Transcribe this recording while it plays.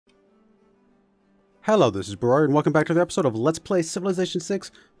Hello, this is Broyar, and welcome back to the episode of Let's Play Civilization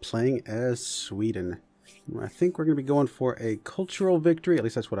 6, playing as Sweden. I think we're going to be going for a cultural victory, at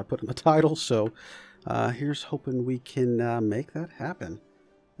least that's what I put in the title, so here's hoping we can make that happen.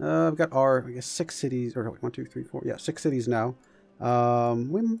 I've got our, I guess, 6 cities, or 1, 2, 3, 4, yeah, 6 cities now.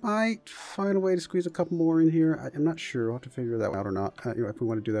 We might find a way to squeeze a couple more in here. I'm not sure. We'll have to figure that out or not, if we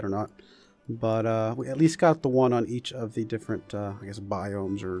want to do that or not. But we at least got the one on each of the different, I guess,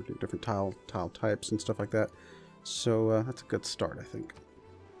 biomes or different tile types and stuff like that. So that's a good start, I think.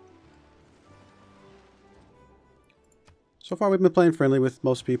 So far, we've been playing friendly with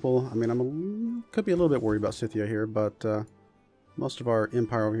most people. I mean, could be a little bit worried about Scythia here, but most of our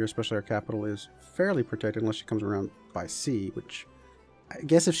empire over here, especially our capital, is fairly protected unless she comes around by sea. Which I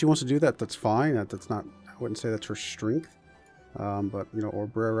guess if she wants to do that, that's fine. That's not. I wouldn't say that's her strength. But, you know, or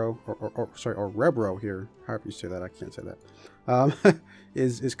Rebro here, however you say that, I can't say that,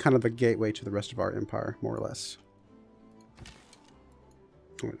 is kind of a gateway to the rest of our empire, more or less.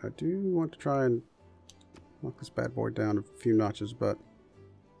 I do want to try and knock this bad boy down a few notches, but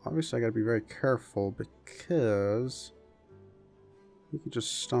obviously I got to be very careful because he can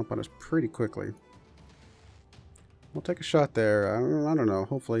just stomp on us pretty quickly. We'll take a shot there. I don't know.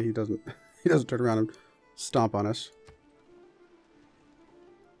 Hopefully he doesn't turn around and stomp on us.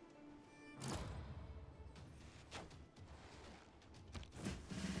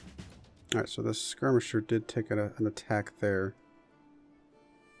 Alright, so the skirmisher did take an attack there.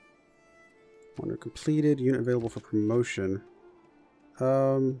 Wonder completed, unit available for promotion.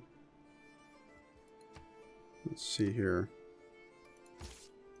 Let's see here.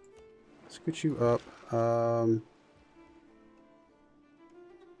 Scoot you up.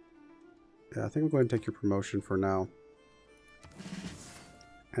 Yeah, I think we'll go ahead and take your promotion for now.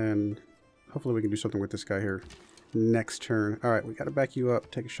 And hopefully we can do something with this guy here next turn. Alright, we gotta back you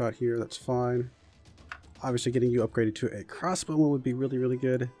up. Take a shot here, that's fine. Obviously getting you upgraded to a crossbowman would be really, really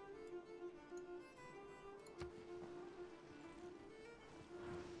good.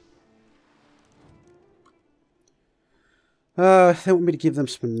 They want me to give them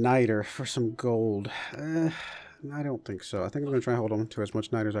some niter for some gold. I don't think so. I think I'm gonna try and hold on to as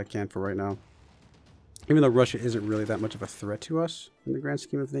much niter as I can for right now. Even though Russia isn't really that much of a threat to us in the grand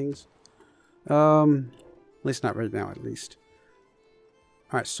scheme of things. At least not right now, at least.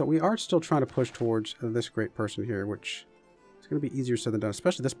 Alright, so we are still trying to push towards this great person here, which is going to be easier said than done.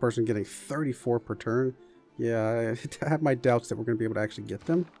 Especially this person getting 34 per turn. Yeah, I have my doubts that we're going to be able to actually get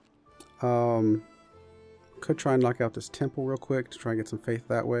them. Could try and knock out this temple real quick to try and get some faith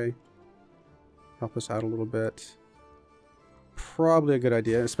that way. Help us out a little bit. Probably a good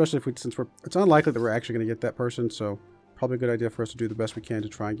idea, especially if since it's unlikely that we're actually going to get that person, so probably a good idea for us to do the best we can to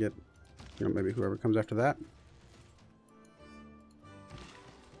try and get, you know, maybe whoever comes after that.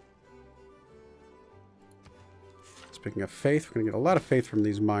 Speaking of faith, we're going to get a lot of faith from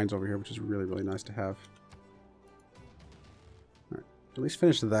these mines over here, which is really, really nice to have. Alright, at least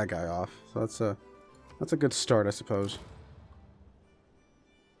finish that guy off. So that's a good start, I suppose.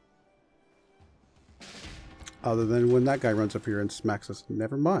 Other than when that guy runs up here and smacks us.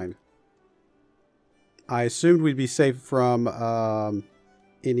 Never mind. I assumed we'd be safe from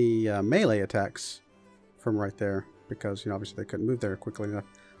any melee attacks from right there, because, you know, obviously they couldn't move there quickly enough.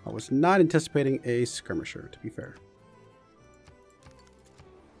 I was not anticipating a skirmisher, to be fair.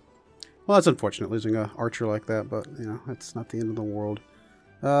 Well, that's unfortunate, losing an archer like that, but, you know, that's not the end of the world.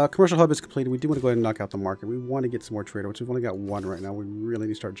 Commercial hub is completed. We do want to go ahead and knock out the market. We want to get some more trader, which we've only got one right now. We really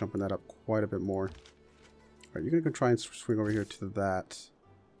need to start jumping that up quite a bit more. Alright, you're going to go try and swing over here to that.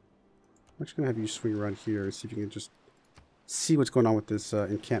 I'm actually going to have you swing around here and see if you can just see what's going on with this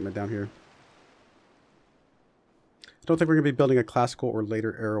encampment down here. I don't think we're going to be building a classical or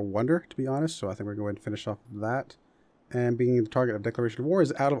later era wonder, to be honest, so I think we're going to go ahead and finish off that. And being the target of declaration of war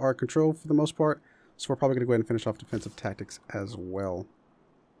is out of our control for the most part, so we're probably going to go ahead and finish off defensive tactics as well.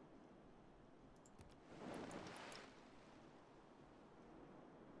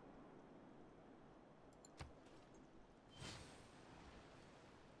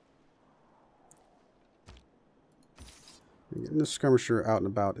 Getting the skirmisher out and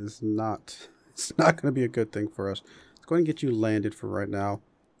about is not, it's not going to be a good thing for us. Let's go ahead and get you landed for right now.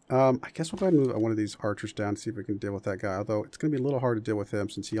 I guess we'll go ahead and move one of these archers down and see if we can deal with that guy, although it's going to be a little hard to deal with him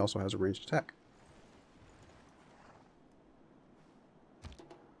since he also has a ranged attack.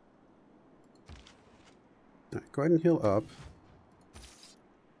 Alright, go ahead and heal up.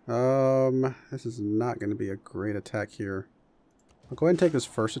 This is not going to be a great attack here. I'll go ahead and take this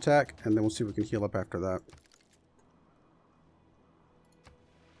first attack, and then we'll see if we can heal up after that.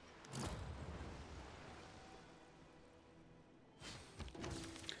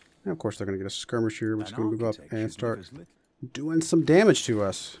 And of course, they're going to get a skirmisher, which is going to move up and start little. doing some damage to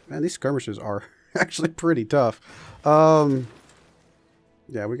us. Man, these skirmishes are actually pretty tough. Yeah,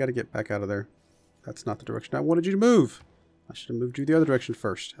 we got to get back out of there. That's not the direction I wanted you to move. I should have moved you the other direction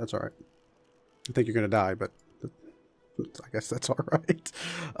first. That's all right. I think you're going to die, but I guess that's all right.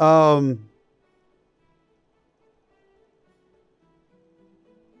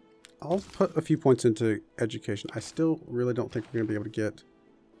 I'll put a few points into education. I still really don't think we're going to be able to get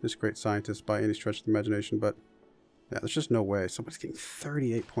this great scientist by any stretch of the imagination, but yeah, there's just no way. Somebody's getting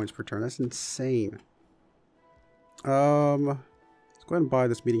 38 points per turn. That's insane. Let's go ahead and buy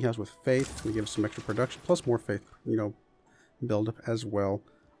this meeting house with faith and give us some extra production, plus more faith, you know, build up as well.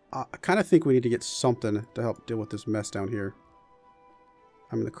 I kind of think we need to get something to help deal with this mess down here.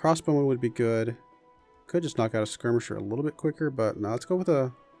 I mean, the crossbowman would be good. Could just knock out a skirmisher a little bit quicker, but no, let's go with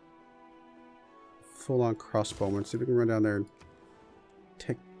a full-on crossbowman. See if we can run down there and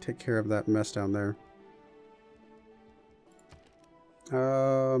take care of that mess down there.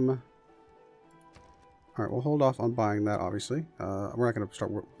 Alright, we'll hold off on buying that, obviously. We're not going to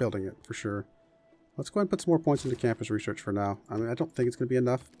start building it, for sure. Let's go ahead and put some more points into campus research for now. I mean, I don't think it's going to be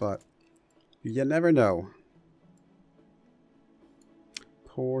enough, but you never know.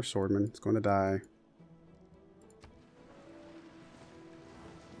 Poor swordman. It's going to die.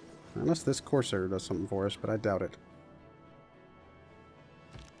 Unless this Corsair does something for us, but I doubt it.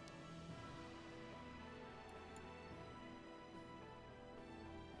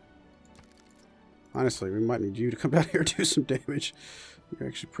 Honestly, we might need you to come down here and do some damage. You're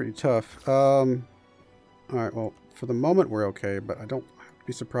actually pretty tough. Alright, well, for the moment we're okay, but I don't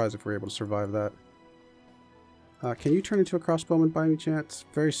be surprised if we're able to survive that. Can you turn into a crossbowman by any chance?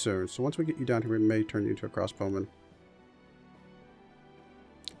 Very soon. So once we get you down here, we may turn you into a crossbowman.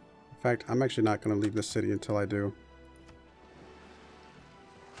 In fact, I'm actually not going to leave this city until I do.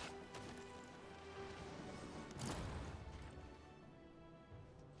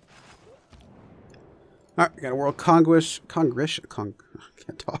 Alright, we got a World Congress. I can't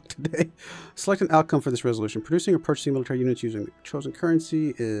talk today. Select an outcome for this resolution. Producing or purchasing military units using the chosen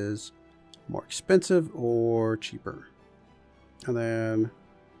currency is more expensive or cheaper. And then...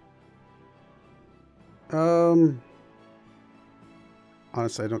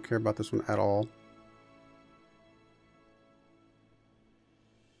 honestly, I don't care about this one at all.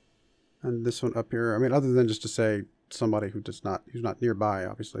 And this one up here, I mean, other than just to say somebody who's not nearby,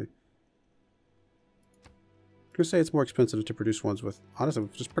 obviously. I'm going to say it's more expensive to produce ones with, honestly,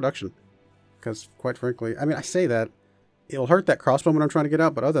 with just production. Because, quite frankly, I mean, I say that. It'll hurt that crossbowman I'm trying to get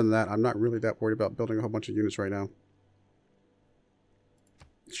out, but other than that, I'm not really that worried about building a whole bunch of units right now.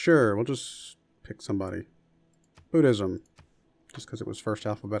 Sure, we'll just pick somebody. Buddhism. Just because it was first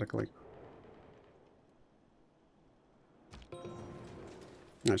alphabetically.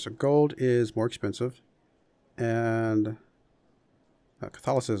 Alright, so gold is more expensive. And...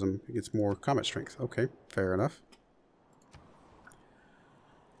 Catholicism gets more combat strength. Okay, fair enough.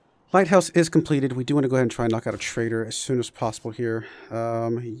 Lighthouse is completed. We do want to go ahead and try and knock out a trader as soon as possible here.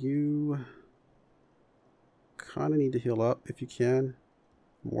 You kind of need to heal up if you can.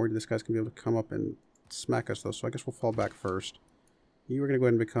 I'm worried this guy's going to be able to come up and smack us though, so I guess we'll fall back first. You are going to go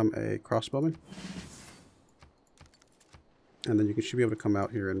ahead and become a crossbowman. And then should be able to come out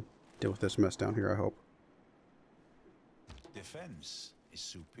here and deal with this mess down here, I hope. Defense is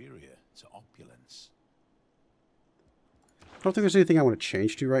superior to opulence. I don't think there's anything I want to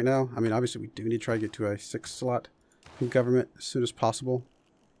change to right now. I mean, obviously we do need to try to get to a 6 slot in government as soon as possible.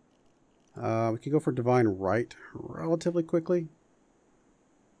 We can go for Divine Right relatively quickly.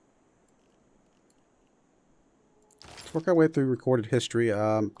 Let's work our way through recorded history.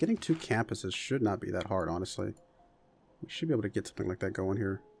 Getting 2 campuses should not be that hard, honestly. We should be able to get something like that going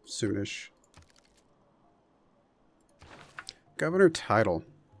here soonish. Governor title.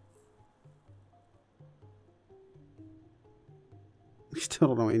 We still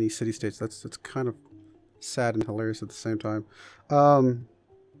don't know any city-states. That's kind of sad and hilarious at the same time.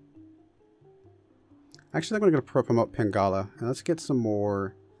 Actually, I'm going to go promote Pengala. And let's get some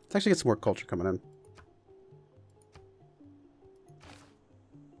more... Let's actually get some more culture coming in.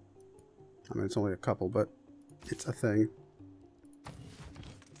 I mean, it's only a couple, but it's a thing.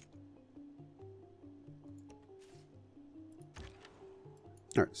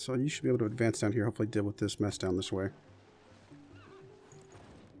 Alright, so you should be able to advance down here, hopefully deal with this mess down this way.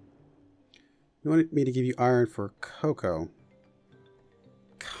 You wanted me to give you iron for cocoa.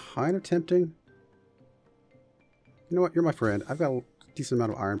 Kind of tempting. You know what, you're my friend. I've got a decent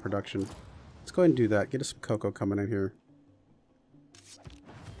amount of iron production. Let's go ahead and do that. Get us some cocoa coming in here.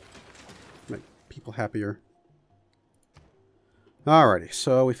 Make people happier. Alrighty,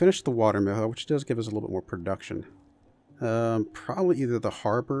 so we finished the watermill, which does give us a little bit more production. Probably either the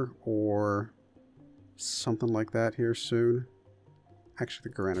harbor or something like that here soon. Actually,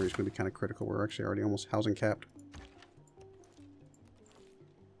 the granary is going to be kind of critical. We're actually already almost housing capped.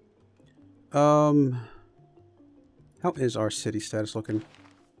 How is our city status looking?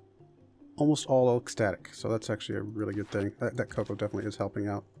 Almost all ecstatic, so that's actually a really good thing. That cocoa definitely is helping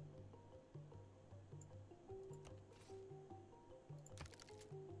out.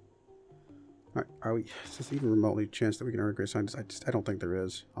 Alright, are we... Is this even remotely a chance that we can earn a great scientist? I don't think there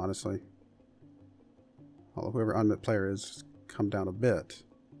is, honestly. Although whoever unmet player is come down a bit.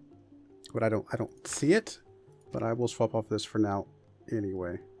 But I don't see it, but I will swap off this for now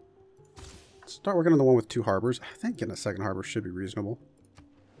anyway. Start working on the one with 2 harbors. I think getting a second harbor should be reasonable.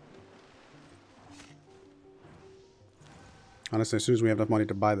 Honestly, as soon as we have enough money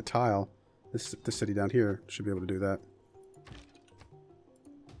to buy the tile, this city down here should be able to do that.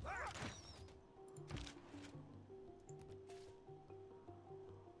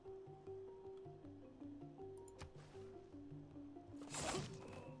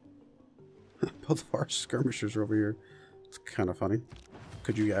 Both of our skirmishers are over here. It's kind of funny.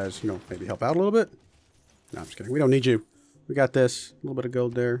 Could you guys, you know, maybe help out a little bit? No, I'm just kidding. We don't need you. We got this. A little bit of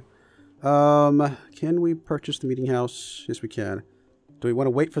gold there. Can we purchase the meeting house? Yes, we can. Do we want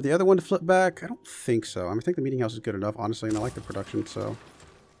to wait for the other one to flip back? I don't think so. I think the meeting house is good enough, honestly, and I like the production, so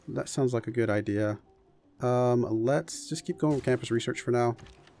that sounds like a good idea. Let's just keep going with campus research for now.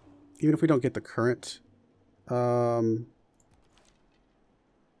 Even if we don't get the current, what am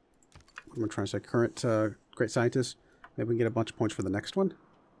I trying to say? Current great scientist. Maybe we can get a bunch of points for the next one.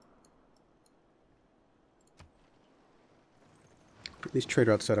 Get these trade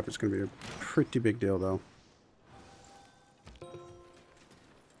routes set up. It's going to be a pretty big deal, though.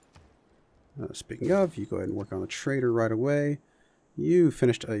 Speaking of, you go ahead and work on the trader right away. You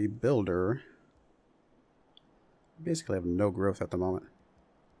finished a builder. You basically have no growth at the moment.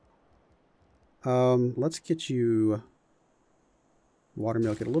 Let's get you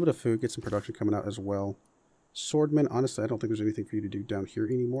watermill, get a little bit of food, get some production coming out as well. Swordman, honestly, I don't think there's anything for you to do down here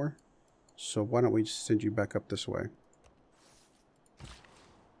anymore. So why don't we just send you back up this way?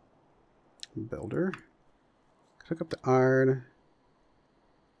 Builder. Cook up the iron.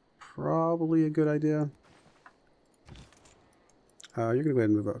 Probably a good idea. You're going to go ahead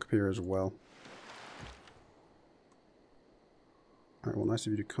and move up here as well. Alright, well, nice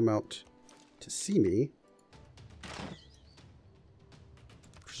of you to come out to see me.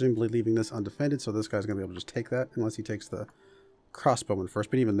 Presumably leaving this undefended, so this guy's going to be able to just take that, unless he takes the crossbowman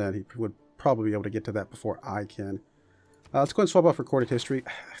first. But even then, he would probably be able to get to that before I can. Let's go ahead and swap off recorded history.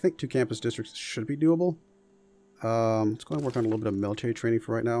 I think 2 campus districts should be doable. Let's go ahead and work on a little bit of military training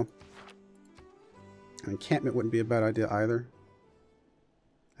for right now. An encampment wouldn't be a bad idea either.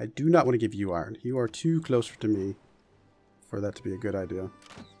 I do not want to give you iron. You are too close to me for that to be a good idea.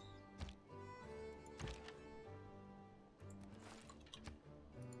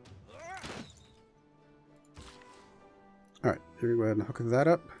 Alright, here we go ahead and hook that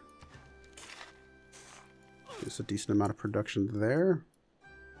up. Just a decent amount of production there.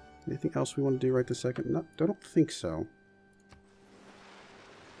 Anything else we want to do right this second? No, I don't think so.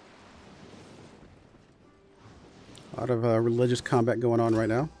 A lot of religious combat going on right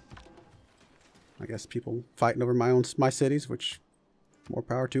now. I guess people fighting over my cities, which more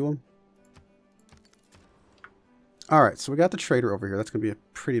power to them. Alright, so we got the trader over here. That's going to be a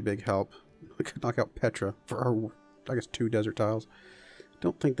pretty big help. We could knock out Petra for our, I guess, 2 desert tiles.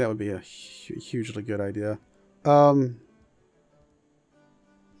 Don't think that would be a hugely good idea. I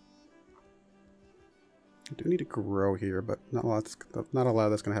do need to grow here, but not a lot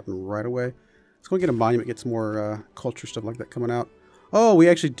of that's going to happen right away. Let's go get a monument, get some more culture stuff like that coming out. Oh, we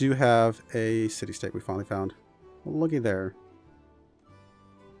actually do have a city-state we finally found. Well, looky there.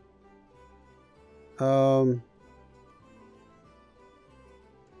 I'm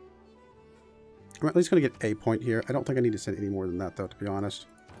at least going to get a point here. I don't think I need to send any more than that, though, to be honest.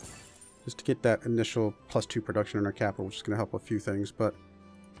 Just to get that initial +2 production in our capital, which is going to help a few things, but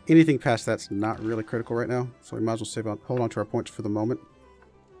anything past that's not really critical right now, so we might as well hold on to our points for the moment.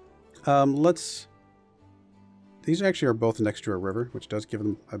 These actually are both next to a river, which does give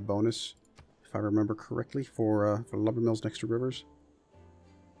them a bonus, if I remember correctly, for lumber mills next to rivers.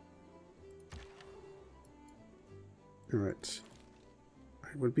 Alright.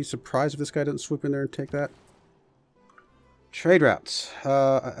 I would be surprised if this guy doesn't swoop in there and take that. Trade routes.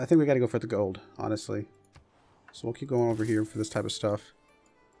 I think we got to go for the gold, honestly. So we'll keep going over here for this type of stuff.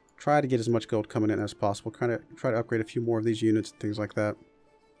 Try to get as much gold coming in as possible. Try to upgrade a few more of these units and things like that.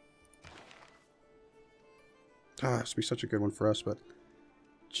 Ah, this would be such a good one for us, but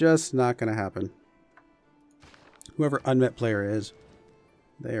just not going to happen. Whoever unmet player is,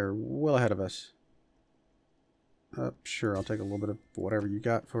 they are well ahead of us. Sure, I'll take a little bit of whatever you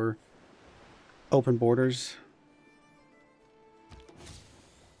got for open borders.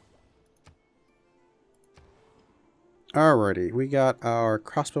 Alrighty, we got our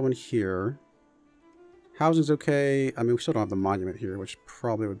crossbowman here. Housing's okay. I mean, we still don't have the monument here, which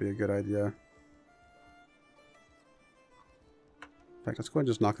probably would be a good idea. In fact, let's go ahead and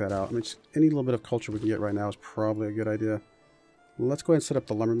just knock that out. I mean, just any little bit of culture we can get right now is probably a good idea. Let's go ahead and set up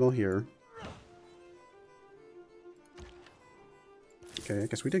the lumber mill here. Okay, I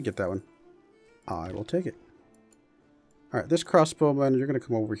guess we did get that one. I will take it. Alright, this crossbowman, you're going to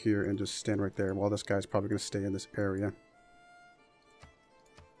come over here and just stand right there while this guy's probably going to stay in this area.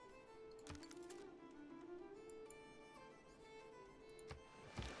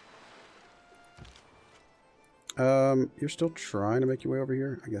 You're still trying to make your way over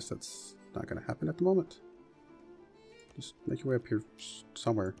here? I guess that's not going to happen at the moment. Just make your way up here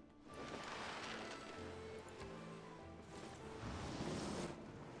somewhere.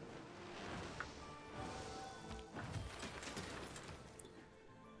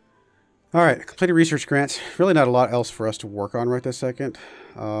 Alright, completed research grants. Really not a lot else for us to work on right this second.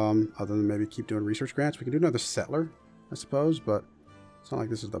 Other than maybe keep doing research grants. We can do another settler, I suppose, but it's not like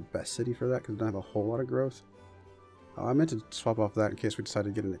this is the best city for that because it doesn't have a whole lot of growth. I meant to swap off that in case we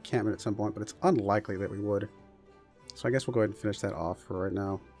decided to get an encampment at some point, but it's unlikely that we would. So I guess we'll go ahead and finish that off for right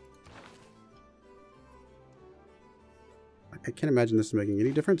now. I can't imagine this making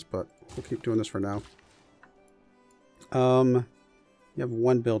any difference, but we'll keep doing this for now. You have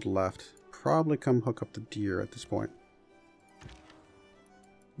one build left. Probably come hook up the deer at this point.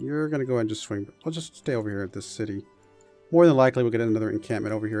 You're going to go ahead and just swing. We'll just stay over here at this city. More than likely we'll get another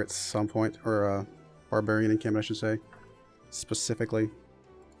encampment over here at some point. Or a barbarian encampment, I should say. Specifically.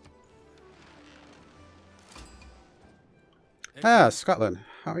 Ah, Scotland.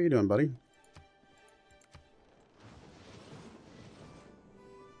 How are you doing, buddy?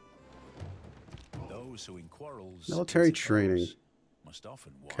 Those who in quarrels Military training. must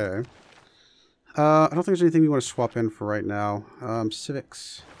often walk. Okay. I don't think there's anything we want to swap in for right now.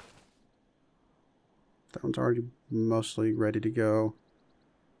 Civics. That one's already mostly ready to go.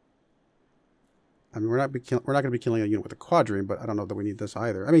 I mean, we're not going to be killing a unit with a quadrine, but I don't know that we need this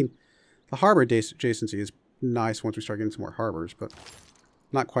either. I mean, the harbor adjacency is nice once we start getting some more harbors, but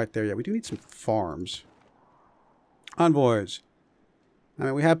not quite there yet. We do need some farms. Envoys. I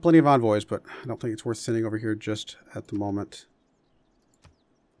mean, we have plenty of envoys, but I don't think it's worth sending over here just at the moment.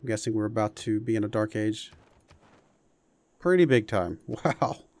 I'm guessing we're about to be in a dark age. Pretty big time.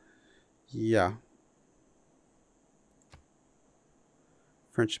 Wow. Yeah.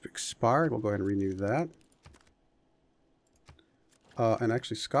 Friendship expired. We'll go ahead and renew that. And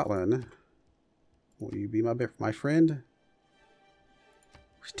actually, Scotland. Will you be my friend?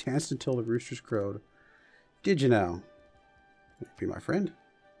 We danced until the roosters crowed. Did you now? Will you be my friend?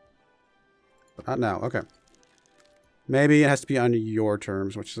 But not now. Okay. Maybe it has to be on your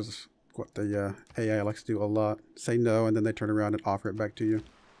terms, which is what the AI likes to do a lot. Say no, and then they turn around and offer it back to you.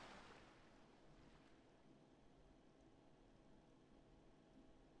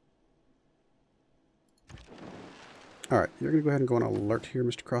 Alright, you're going to go ahead and go on alert here,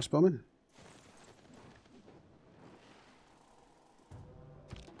 Mr. Crossbowman.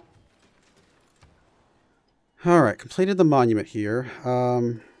 Alright, completed the monument here.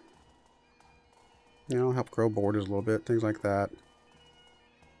 You know, help grow borders a little bit, things like that.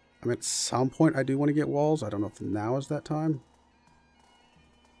 I mean, at some point I do want to get walls. I don't know if now is that time.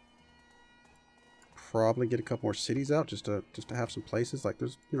 Probably get a couple more cities out just to have some places. Like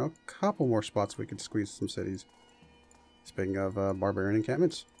there's, you know, a couple more spots we could squeeze some cities. Speaking of barbarian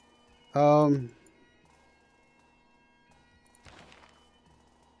encampments.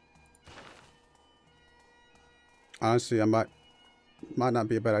 Honestly, I might not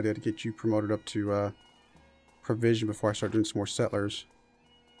be a bad idea to get you promoted up to provision before I start doing some more settlers.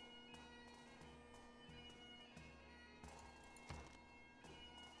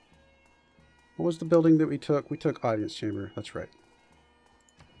 What was the building that we took? We took audience chamber. That's right.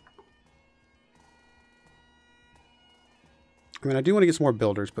 I mean, I do want to get some more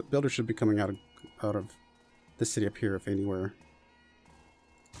builders, but builders should be coming out of this city up here, if anywhere.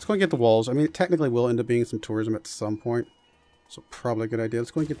 Let's go and get the walls. I mean, it technically will end up being some tourism at some point. So probably a good idea. Let's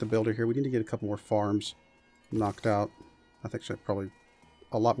go and get the builder here. We need to get a couple more farms knocked out. I think probably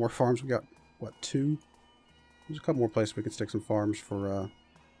a lot more farms. We got, what, 2? There's a couple more places we can stick some farms for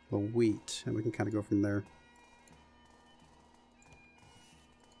the wheat. And we can kind of go from there.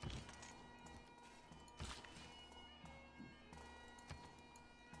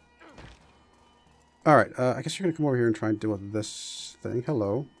 Alright, I guess you're going to come over here and try and deal with this thing.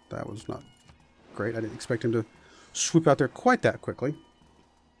 Hello. That was not great. I didn't expect him to swoop out there quite that quickly.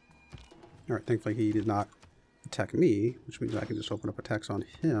 Alright, thankfully he did not attack me, which means I can just open up attacks on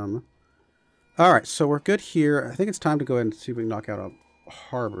him. Alright, so we're good here. I think it's time to go ahead and see if we can knock out a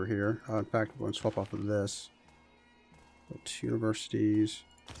harbor here. In fact, we're going to swap off of this. So 2 universities.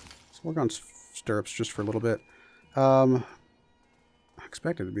 Let's work on stirrups just for a little bit. I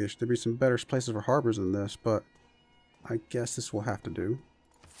expected there'd be some better places for harbors than this, but I guess this will have to do.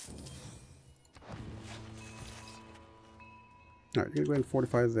 Alright, you're going to go ahead and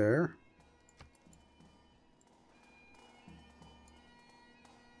fortify there.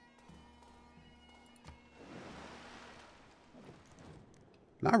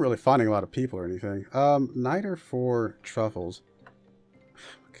 Not really finding a lot of people or anything. Niter for truffles.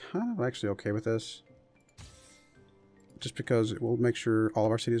 I'm kind of actually okay with this. Just because it will make sure all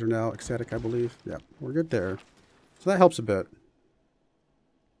of our cities are now ecstatic, I believe. Yep, we're good there. So that helps a bit.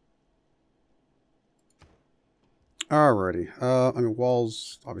 Alrighty. I mean,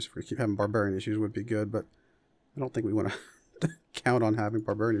 walls, obviously, if we keep having barbarian issues would be good, but I don't think we want to count on having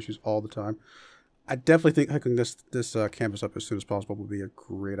barbarian issues all the time. I definitely think hooking this campus up as soon as possible would be a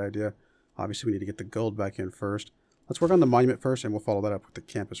great idea. Obviously, we need to get the gold back in first. Let's work on the monument first, and we'll follow that up with the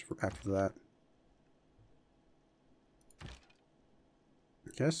campus after that.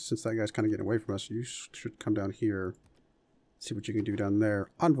 I guess since that guy's kind of getting away from us, you should come down here. See what you can do down there.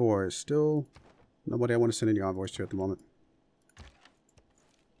 Envoys. Still nobody I want to send any envoys to at the moment.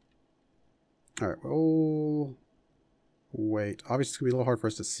 Alright, well... Wait. Obviously, it's going to be a little hard for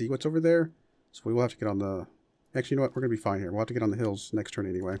us to see what's over there. So we will have to get on the... Actually, you know what? We're going to be fine here. We'll have to get on the hills next turn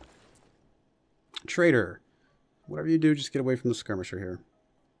anyway. Trader. Whatever you do, just get away from the skirmisher here.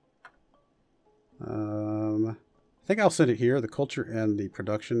 I think I'll send it here. The culture and the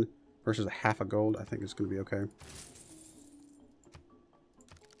production versus a half a gold. I think it's going to be okay.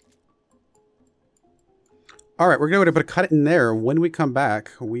 Alright, we're going to cut it in there. When we come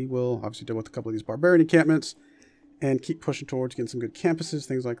back, we will obviously deal with a couple of these barbarian encampments and keep pushing towards getting some good campuses,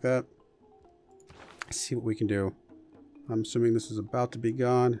 things like that. See what we can do. I'm assuming this is about to be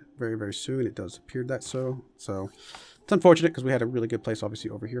gone very, very soon. It does appear that so. So it's unfortunate because we had a really good place obviously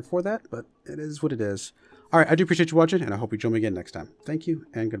over here for that, but it is what it is. All right, I do appreciate you watching, and I hope you join me again next time. Thank you,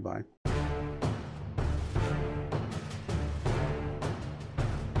 and goodbye.